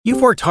You've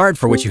worked hard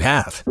for what you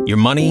have. Your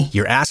money,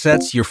 your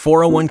assets, your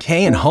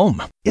 401k, and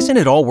home. Isn't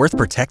it all worth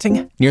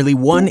protecting? Nearly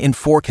 1 in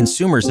 4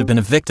 consumers have been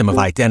a victim of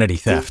identity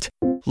theft.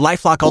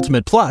 LifeLock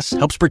Ultimate Plus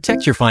helps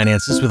protect your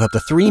finances with up to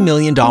 $3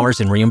 million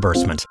in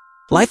reimbursement.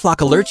 LifeLock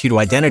alerts you to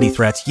identity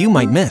threats you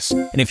might miss.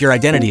 And if your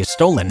identity is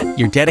stolen,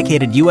 your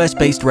dedicated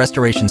U.S.-based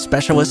restoration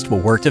specialist will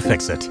work to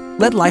fix it.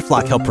 Let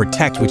LifeLock help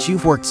protect what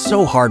you've worked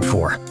so hard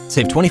for.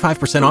 Save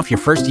 25% off your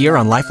first year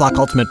on LifeLock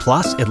Ultimate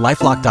Plus at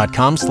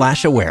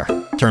LifeLock.com/aware.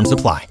 Terms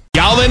apply.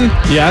 Galvin?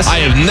 Yes? I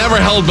have never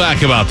held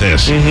back about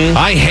this. Mm-hmm.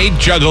 I hate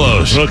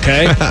juggalos.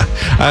 Okay.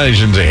 I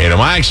shouldn't say hate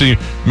him. I actually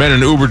met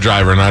an Uber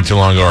driver not too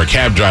long ago, or a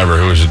cab driver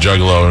who was a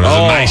juggalo, and was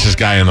the nicest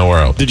guy in the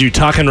world. Did you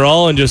tuck and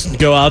roll and just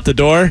go out the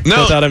door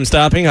without him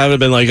stopping? I would have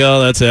been like,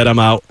 oh, that's it, I'm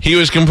out. He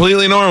was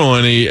completely normal,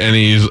 and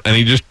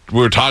he just, we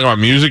were talking about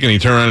music, and he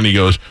turned around and he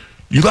goes,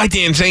 "You like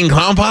the Insane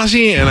Clown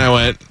Posse?" And I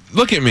went,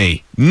 "Look at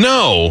me."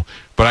 No,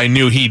 but I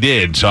knew he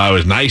did, so I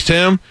was nice to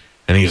him,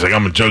 and he's like,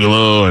 "I'm a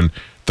juggalo," and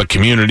the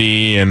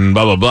community and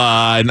blah blah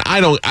blah, and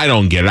I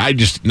don't get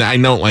it. I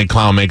don't like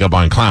clown makeup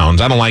on clowns.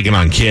 I don't like it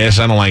on Kiss.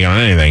 I don't like it on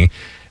anything.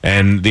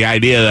 And the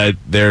idea that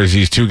there's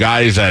these two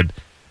guys that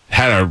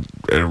had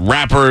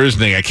rappers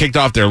and they got kicked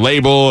off their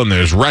label, and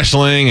there's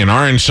wrestling and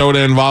orange soda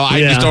involved.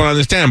 I just don't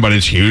understand, but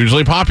it's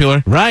hugely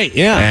popular, right?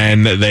 Yeah,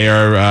 and they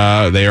are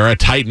a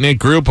tight knit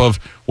group of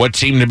what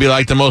seem to be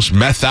like the most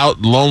methed out,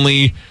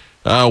 lonely,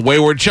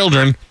 wayward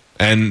children,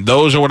 and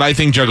those are what I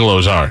think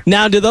juggalos are.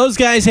 Now, do those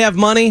guys have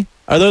money?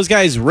 Are those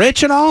guys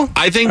rich at all?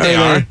 I think they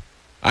are.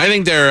 I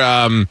think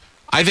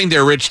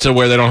they're rich to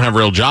where they don't have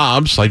real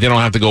jobs. Like, they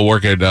don't have to go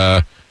work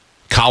at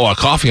Kawa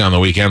Coffee on the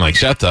weekend like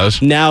Seth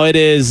does. Now it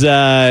is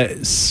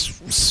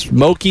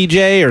Smokey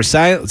J or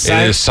Silent.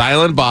 It is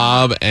Silent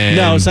Bob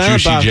and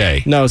Juicy Bob.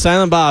 J. No,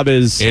 Silent Bob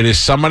is. It is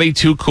Somebody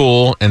Too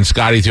Cool and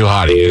Scotty Too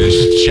Hottie. It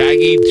is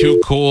Shaggy Too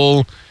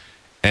Cool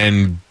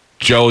and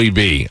Joey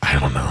B. I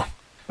don't know.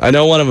 I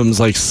know one of them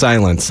is like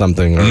Silent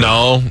something.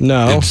 No.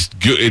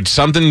 It's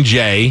something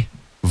J.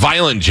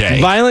 Violent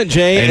J. Violent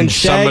J and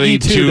Shaggy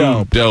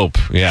Too Dope.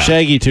 Yeah.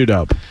 Shaggy Too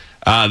Dope.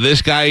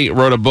 This guy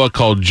wrote a book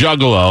called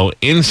Juggalo,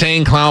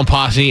 Insane Clown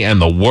Posse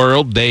and the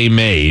World They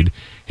Made.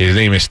 His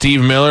name is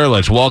Steve Miller.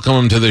 Let's welcome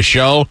him to the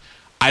show.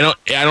 I don't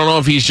know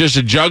if he's just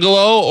a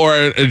juggalo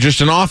or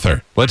just an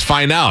author. Let's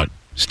find out.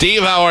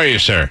 Steve, how are you,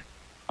 sir?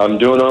 I'm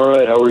doing all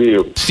right. How are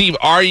you? Steve,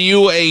 are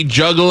you a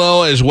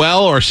juggalo as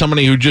well, or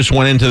somebody who just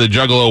went into the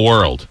juggalo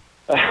world?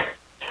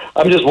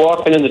 I'm just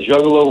walking in the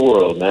juggalo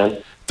world,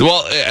 man.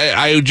 Well,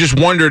 I just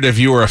wondered if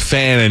you were a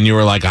fan and you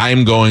were like,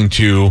 I'm going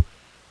to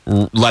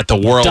let the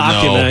world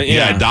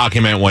know,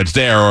 document what's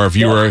there, or if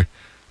you were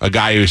a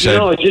guy who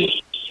said...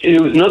 it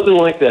was nothing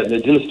like that.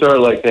 It didn't start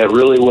like that.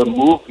 Really, what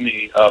moved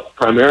me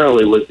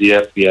primarily was the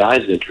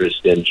FBI's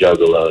interest in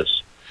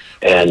juggalos,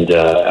 and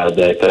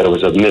that it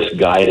was a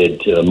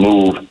misguided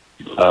move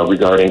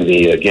regarding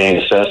the gang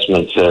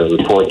assessment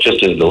report,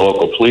 just as the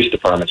local police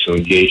departments who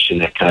engaged in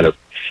that kind of,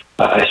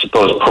 I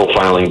suppose,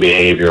 profiling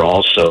behavior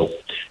also,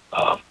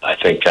 I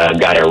think,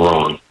 got it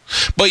wrong.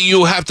 But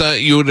you'd have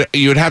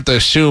to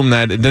assume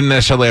that it didn't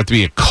necessarily have to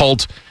be a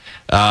cult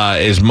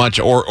as much,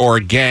 or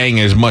a gang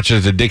as much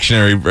as the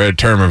dictionary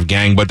term of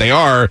gang, but they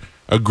are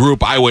a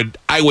group. I would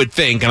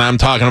think, and I'm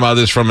talking about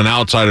this from an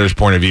outsider's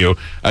point of view,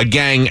 a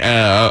gang.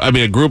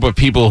 A group of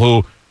people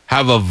who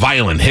have a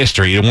violent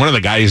history, and one of the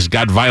guys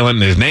got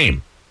violent in his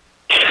name.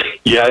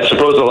 Yeah, I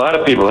suppose a lot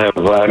of people have.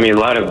 I mean, a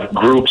lot of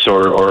groups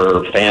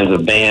or fans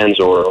of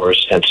bands or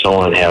and so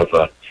on have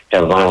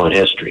violent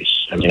histories.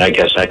 I mean, I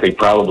guess I could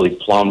probably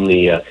plumb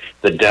the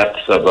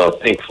depths of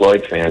Pink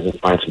Floyd fans and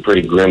find some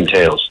pretty grim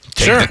tales.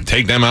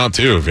 Take them out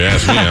too, if you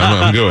ask me.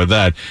 I'm good with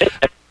that.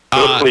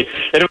 And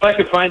if I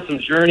could find some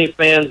Journey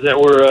fans that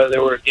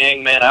were a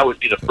gang, man, I would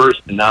be the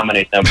first to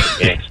nominate them for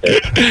gangster.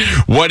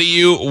 Where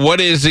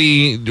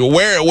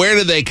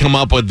did they come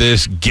up with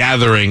this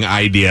gathering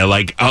idea?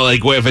 Like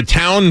if a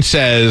town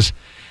says,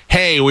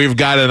 "Hey, we've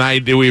got an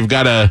idea, we've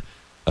got a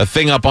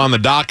thing up on the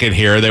docket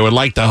here. They would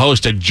like to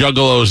host a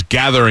Juggalos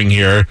gathering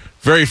here."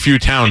 Very few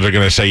towns are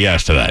going to say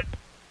yes to that.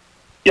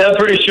 Yeah, I'm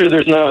pretty sure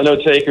there's no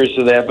takers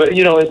to that. But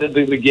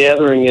the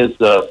gathering is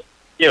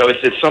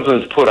it's something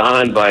that's put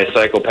on by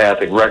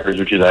Psychopathic Records,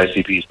 which is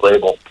ICP's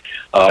label,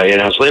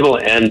 in-house label,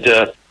 and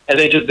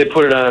they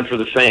put it on for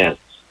the fans.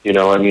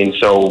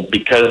 So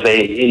because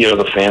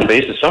the fan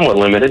base is somewhat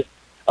limited,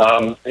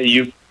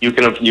 you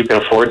can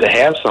afford to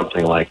have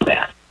something like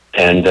that.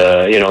 And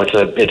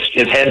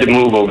it's had to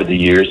move over the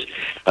years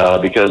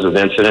because of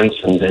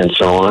incidents and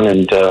so on,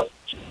 and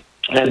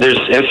there's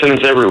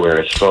incidents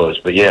everywhere, I suppose.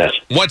 But yes,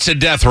 what's the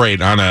death rate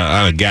on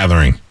a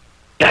gathering?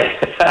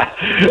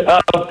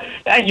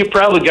 You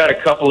probably got a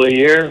couple a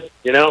year.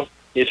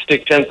 You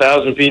stick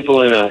 10,000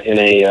 people in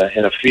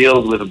a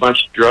field with a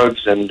bunch of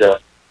drugs and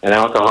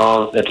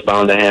alcohol. That's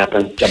bound to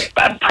happen.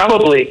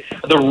 Probably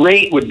the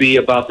rate would be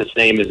about the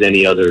same as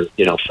any other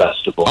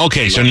festival.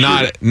 Okay, so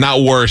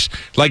not worse.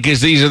 Like, because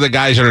these are the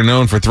guys that are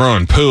known for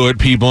throwing poo at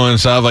people and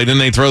stuff. Like, didn't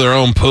they throw their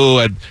own poo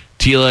at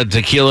Tila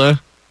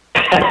Tequila?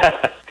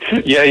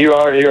 Yeah, you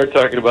are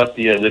talking about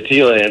the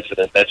Tila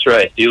incident. That's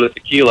right. Tila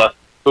Tequila,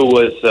 who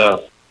was,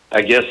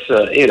 I guess,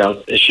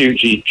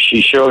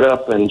 she showed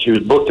up and she was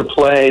booked to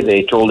play.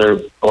 They told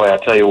her, boy, I'll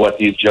tell you what,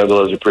 these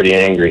juggalos are pretty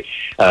angry.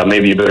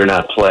 Maybe you better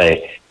not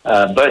play.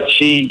 But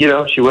she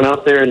went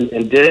out there and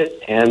did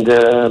it, and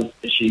the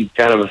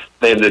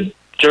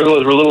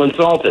juggalos were a little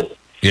insulted.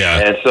 Yeah.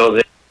 And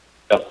so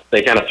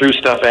they kind of threw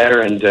stuff at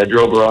her and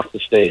drove her off the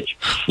stage.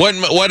 What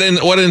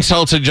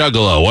insults a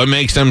juggalo? What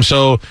makes them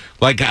so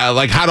like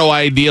how do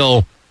I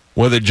deal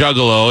with a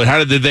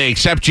juggalo? Did they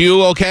accept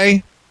you?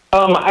 Okay.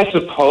 I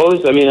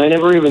suppose. I mean, I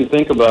never even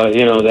think about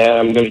that.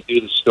 I'm going to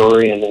do the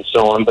story and then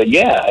so on. But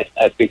yeah,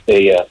 I think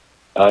they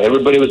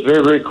everybody was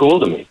very, very cool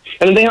to me,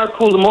 and they are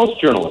cool to most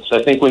journalists.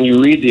 I think when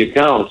you read the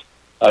accounts,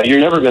 you're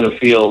never going to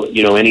feel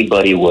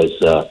anybody was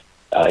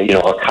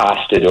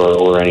accosted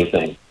or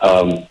anything.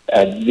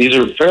 These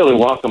are fairly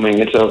welcoming.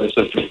 It's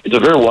a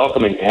very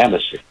welcoming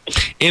atmosphere.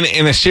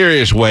 In a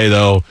serious way,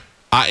 though,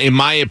 in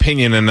my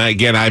opinion, and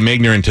again, I'm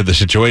ignorant to the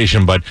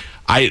situation, but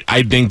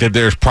I think that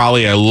there's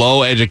probably a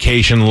low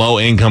education, low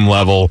income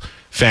level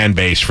fan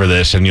base for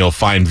this, and you'll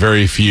find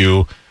very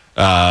few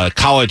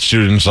college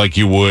students like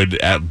you would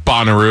at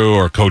Bonnaroo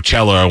or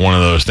Coachella or one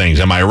of those things.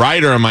 Am I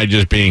right, or am I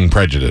just being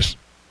prejudiced?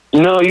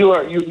 No, you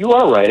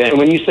are right. And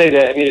when you say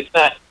that, I mean, it's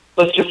not.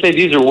 Let's just say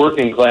these are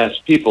working class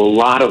people, a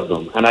lot of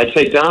them, and I'd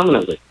say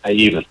dominantly,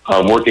 even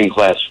working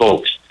class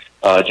folks,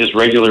 just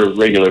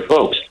regular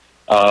folks.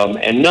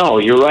 And no,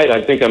 you're right.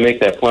 I think I make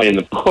that point in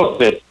the book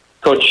that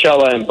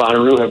Coachella and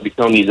Bonnaroo have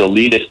become these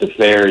elitist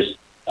affairs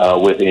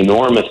with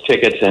enormous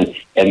tickets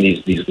and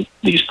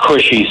these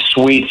cushy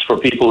suites for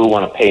people who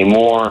want to pay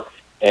more.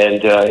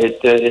 And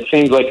it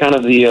seems like kind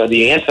of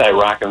the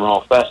anti-rock and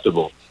roll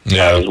festival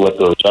is what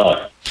those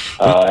are.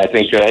 I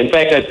think, in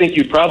fact, I think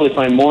you'd probably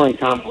find more in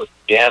common with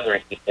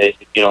gatherings,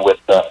 with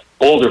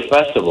older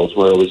festivals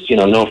where it was,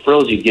 no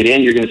frills. You get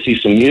in, you're going to see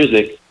some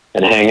music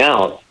and hang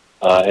out,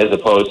 as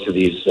opposed to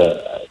these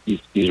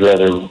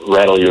rather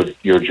rattle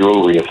your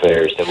jewelry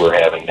affairs that we're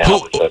having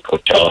now with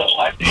Coachella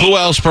Live Nation. Who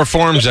else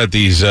performs at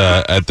these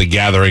at the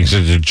gatherings?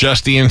 Is it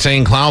just the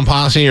Insane Clown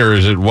Posse, or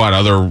is it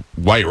other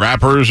white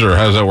rappers, or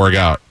how does that work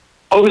out?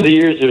 Over the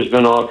years, there's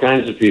been all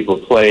kinds of people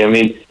play. I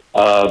mean,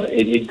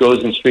 it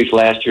goes in streaks.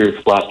 Last year,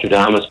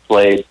 Flostradamus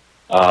played,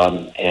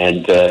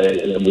 and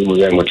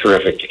we're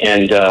terrific.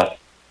 And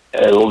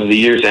over the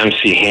years,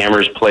 MC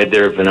Hammer's played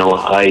there, Vanilla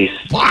Ice.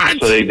 What?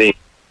 So they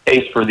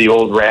taste for the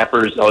old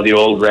rappers, the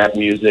old rap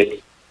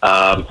music,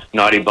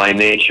 Naughty by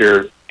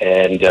Nature,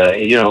 and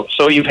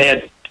so you've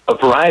had a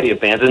variety of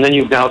bands, and then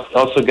you've now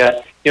also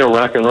got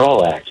rock and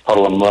roll acts.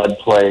 Puddle of Mud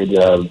played,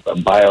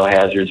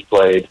 Biohazards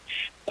played.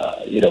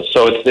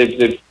 So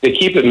they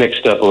keep it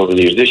mixed up over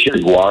the years. This year,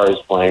 Guar is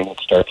playing. It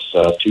starts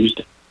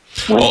Wednesday.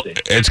 Well,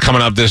 it's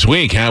coming up this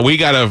week. Huh? We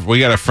got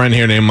a friend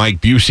here named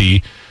Mike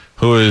Busey,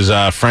 who is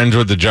friends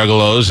with the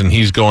Juggalos, and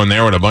he's going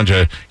there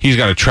with he's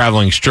got a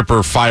traveling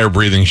stripper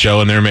fire-breathing show,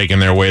 and they're making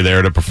their way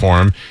there to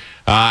perform.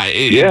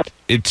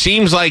 It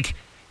seems like,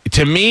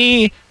 to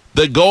me,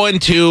 going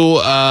to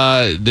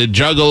the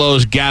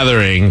Juggalos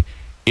gathering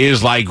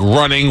is like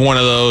running one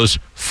of those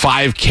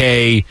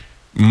 5K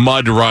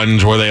mud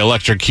runs where they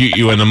electrocute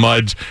you in the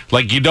muds.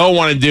 Like, you don't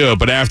want to do it,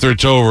 but after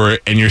it's over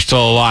and you're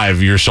still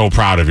alive, you're so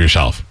proud of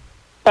yourself.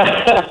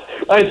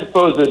 I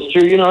suppose that's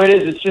true. It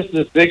is. It's just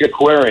this big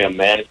aquarium,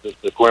 man. It's this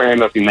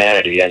aquarium of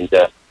humanity, and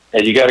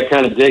you got to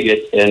kind of dig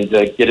it and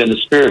get in the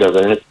spirit of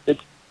it. And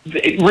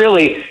it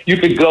really, you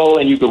could go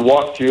and you could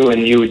walk through,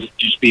 and you would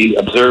just be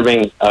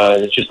observing.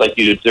 It's just like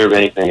you'd observe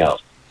anything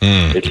else.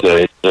 It's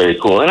very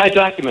cool, and I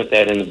document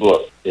that in the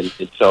book. And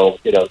so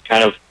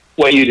kind of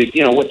what you did,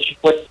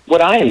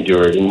 what I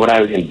endured and what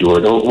I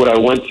endured, or what I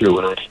went through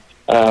when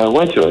I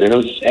went to it, and it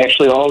was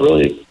actually all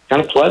really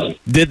kind of pleasant.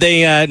 Did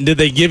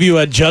they give you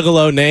a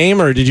Juggalo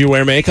name, or did you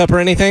wear makeup or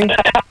anything?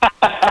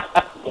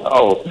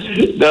 Oh,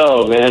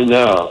 no, man,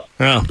 no.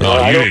 Oh.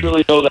 I don't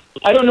really know that.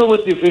 I don't know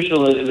what the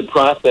official the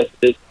process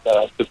is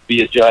to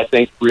be a judge. I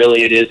think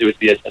really it would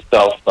be a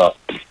self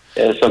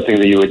something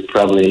that you would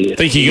probably. I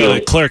think you go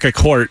to clerk of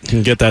court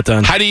and get that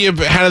done. How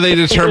do they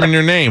determine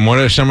your name? What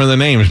are some of the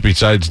names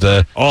besides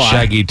the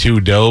Shaggy 2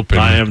 Dope? And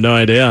I have no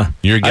idea.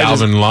 Your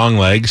Galvin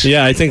Longlegs.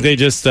 Yeah, I think they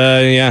just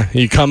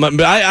you come up.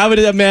 But I would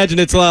imagine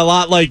it's a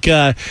lot like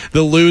the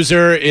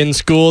loser in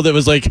school that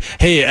was like,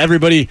 "Hey,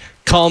 everybody,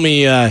 call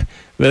me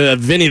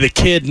Vinny the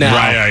Kid now."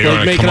 Right,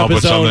 like making up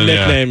his own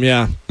nickname.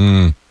 Yeah.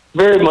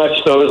 Very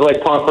much so. It was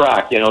like punk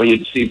rock.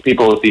 You'd see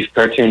people with these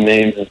cartoon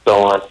names and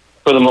so on.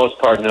 For the most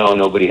part, no,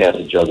 nobody has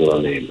a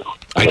Juggalo name, though.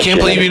 I can't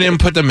believe you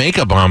didn't put the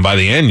makeup on by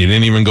the end. You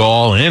didn't even go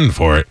all in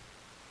for it.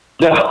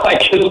 No, I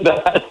guess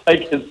not.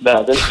 That's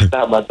just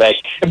not my bag.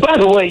 And by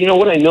the way,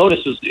 what I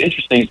noticed was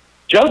interesting.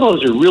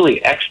 Juggalos are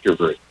really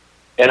extroverts,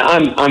 and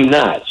I'm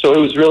not. So it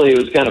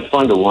was kind of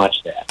fun to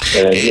watch that.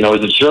 As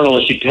a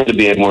journalist, you tend to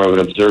be more of an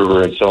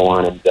observer and so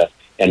on,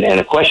 and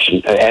a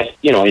question.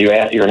 You're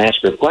an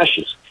asker of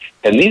questions.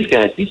 And these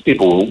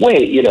people were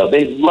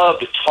they love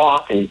to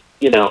talk, and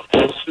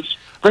it's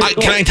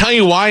cool. Can I tell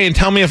you why, and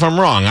tell me if I'm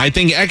wrong? I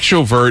think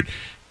extrovert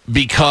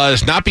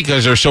not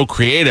because they're so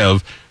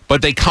creative,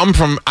 but they come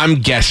from, I'm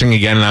guessing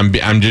again, and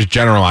I'm just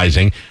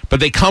generalizing, but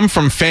they come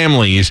from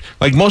families.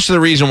 Like most of the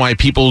reason why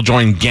people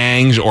join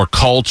gangs or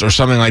cults or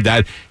something like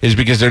that is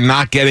because they're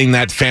not getting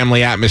that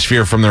family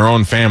atmosphere from their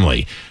own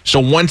family. So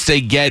once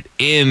they get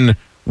in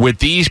with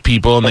these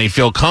people and they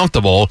feel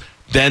comfortable,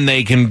 then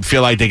they can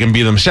feel like they can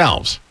be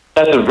themselves.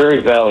 That's a very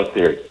valid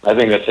theory. I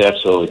think that's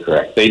absolutely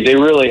correct. They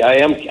really,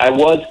 I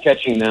was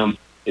catching them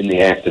in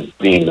the act of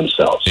being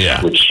themselves,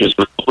 which is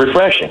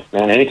refreshing,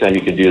 man. Anytime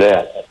you can do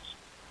that,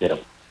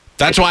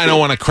 That's why I don't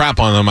want to crap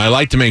on them. I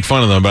like to make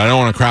fun of them, but I don't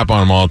want to crap on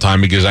them all the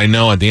time because I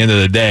know at the end of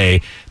the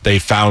day, they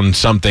found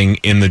something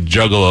in the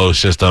Juggalo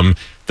system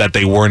that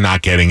they were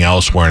not getting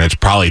elsewhere, and it's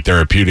probably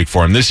therapeutic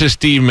for them. This is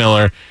Steve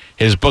Miller.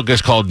 His book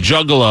is called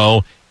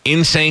Juggalo,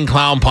 Insane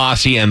Clown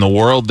Posse and the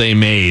World They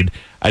Made.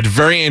 It's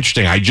very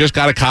interesting. I just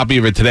got a copy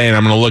of it today, and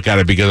I'm going to look at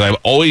it because I've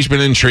always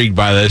been intrigued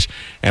by this,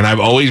 and I've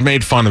always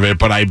made fun of it,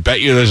 but I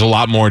bet you there's a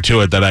lot more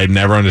to it that I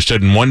never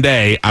understood. And one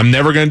day, I'm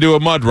never going to do a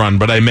mud run,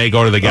 but I may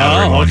go to the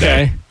gathering one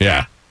day.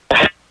 Yeah.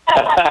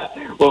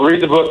 Well,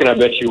 read the book, and I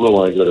bet you will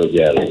want to go to a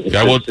gathering.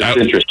 It's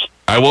interesting.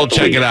 I will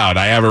check it out.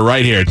 I have it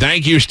right here.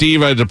 Thank you,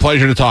 Steve. It's a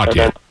pleasure to talk to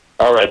you.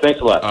 All right.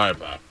 Thanks a lot. All right,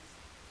 Bob.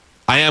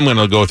 I am going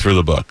to go through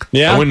the book.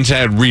 Yeah? I wouldn't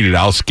say I'd read it.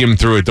 I'll skim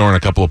through it during a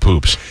couple of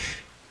poops.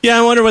 Yeah,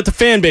 I wonder what the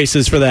fan base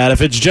is for that. If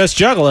it's just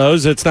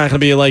Juggalos, it's not going to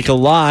be like a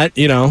lot,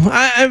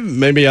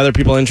 maybe other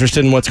people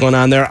interested in what's going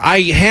on there.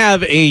 I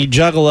have a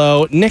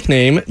Juggalo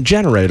nickname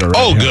generator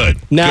right here. Good.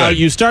 Now, good.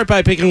 You start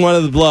by picking one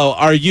of the below.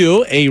 Are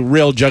you a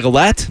real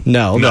Juggalette?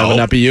 No, that would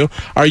not be you.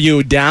 Are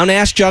you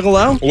down-ass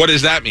Juggalo? What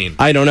does that mean?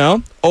 I don't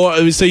know.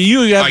 Or so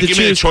you have to give choose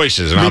me the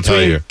choices, and I'll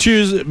tell you.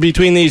 Choose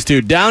between these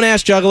two: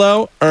 down-ass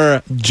Juggalo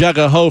or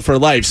Juggaho for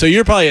life. So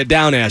you're probably a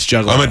down-ass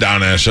Juggalo. I'm a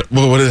down-ass.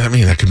 Well, what does that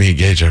mean? That could be a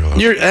gay Juggalo.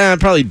 You're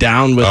probably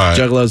down with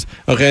Juggalos.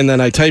 Okay, and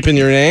then I type in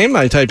your name.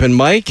 I type in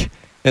Mike,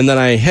 and then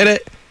I hit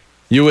it.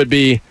 You would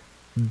be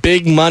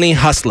Big Money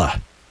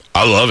Hustler.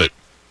 I love it.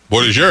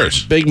 What is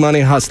yours? Big Money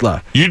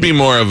Hustler. You'd be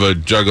more of a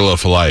Juggalo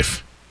for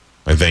life.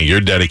 I think you're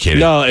dedicated.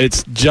 No,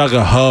 it's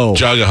Juggaho.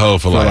 Juggaho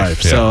for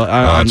life. Yeah. So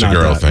that's a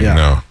girl thing. Yeah.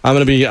 No, I'm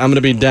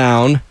gonna be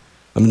down.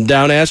 I'm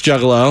down ass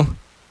Juggalo.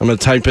 I'm gonna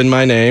type in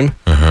my name.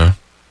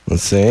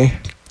 Let's see.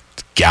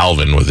 It's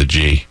Galvin with a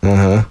G.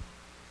 I'm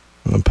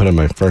gonna put in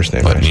my first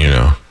name. Letting you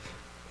know.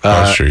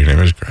 Sure, your name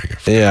is Greg.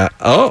 Yeah.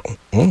 Oh,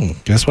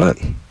 guess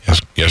what?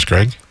 Yes,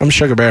 Greg. I'm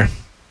Sugar Bear.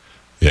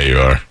 Yeah, you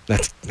are.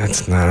 That's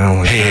not. I don't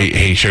like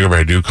hey, Sugar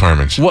Bear, do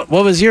Carmen's. What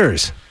was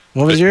yours?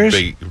 What was yours?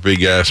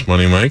 Big ass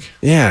money, Mike.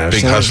 Yeah.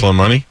 Big hustling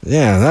money.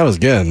 Yeah, that was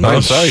good.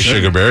 I'm sorry,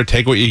 Sugar Bear.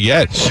 Take what you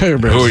get. Sugar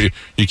Bear.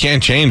 You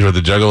can't change what the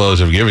Juggalos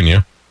have given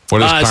you.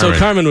 What is Carmen? So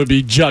Carmen would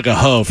be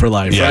Juggaho for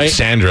life, right?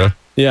 Sandra.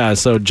 Yeah,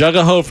 so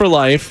Juggaho for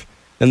life.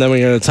 And then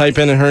we're going to type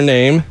in her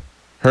name.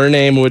 Her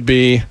name would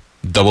be...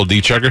 Double D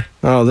Chugger?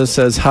 Oh, this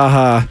says,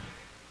 haha,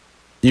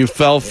 you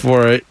fell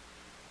for it.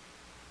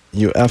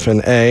 You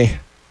effing A.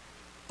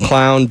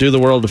 Clown, do the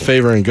world a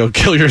favor and go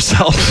kill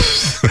yourself.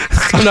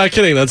 I'm not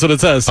kidding. That's what it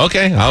says.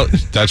 Okay.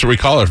 That's what we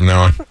call her from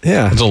now on.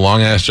 Yeah. That's a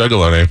long-ass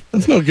Juggalo name.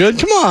 That's no good.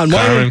 Come on.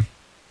 Carmen.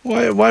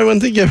 Why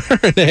wouldn't they give her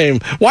a name?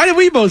 Why did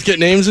we both get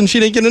names and she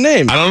didn't get a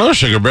name? I don't know,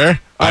 Sugar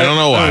Bear. I don't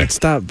know why.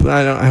 Stop.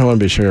 I don't want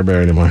to be Sugar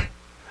Bear anymore.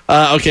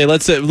 Okay,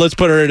 let's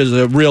put her in as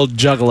a real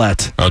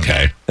Juggalette.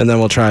 Okay. And then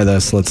we'll try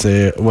this. Let's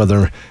see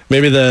whether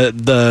maybe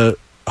the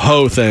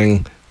hoe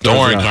thing. Don't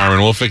worry,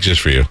 Carmen. We'll fix this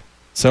for you.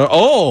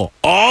 So,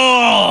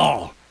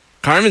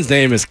 Carmen's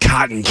name is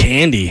Cotton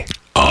Candy.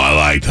 Oh, I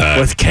like that.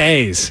 With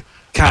K's.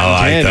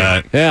 Cotton Candy.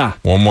 That. Yeah.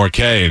 One more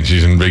K and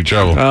she's in big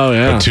trouble. Oh,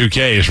 yeah. But 2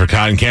 Ks for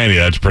Cotton Candy.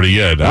 That's pretty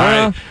good. All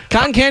right.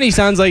 Cotton Candy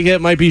sounds like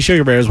it might be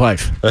Sugar Bear's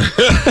wife.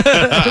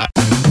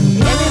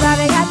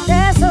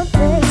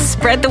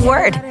 Spread the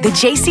word. The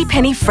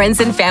JCPenney Friends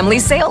and Family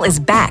Sale is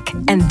back.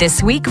 And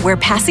this week, we're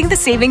passing the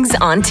savings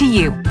on to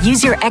you.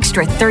 Use your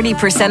extra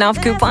 30%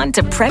 off coupon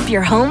to prep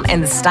your home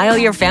and style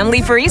your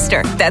family for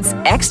Easter. That's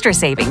extra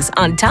savings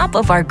on top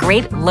of our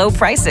great low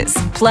prices.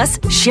 Plus,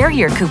 share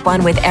your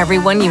coupon with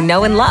everyone you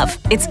know and love.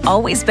 It's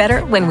always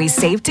better when we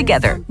save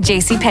together.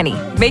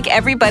 JCPenney. Make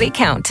everybody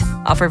count.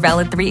 Offer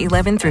valid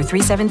 3/11 through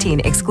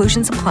 3/17.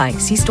 Exclusions apply.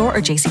 See store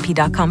or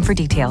jcp.com for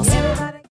details.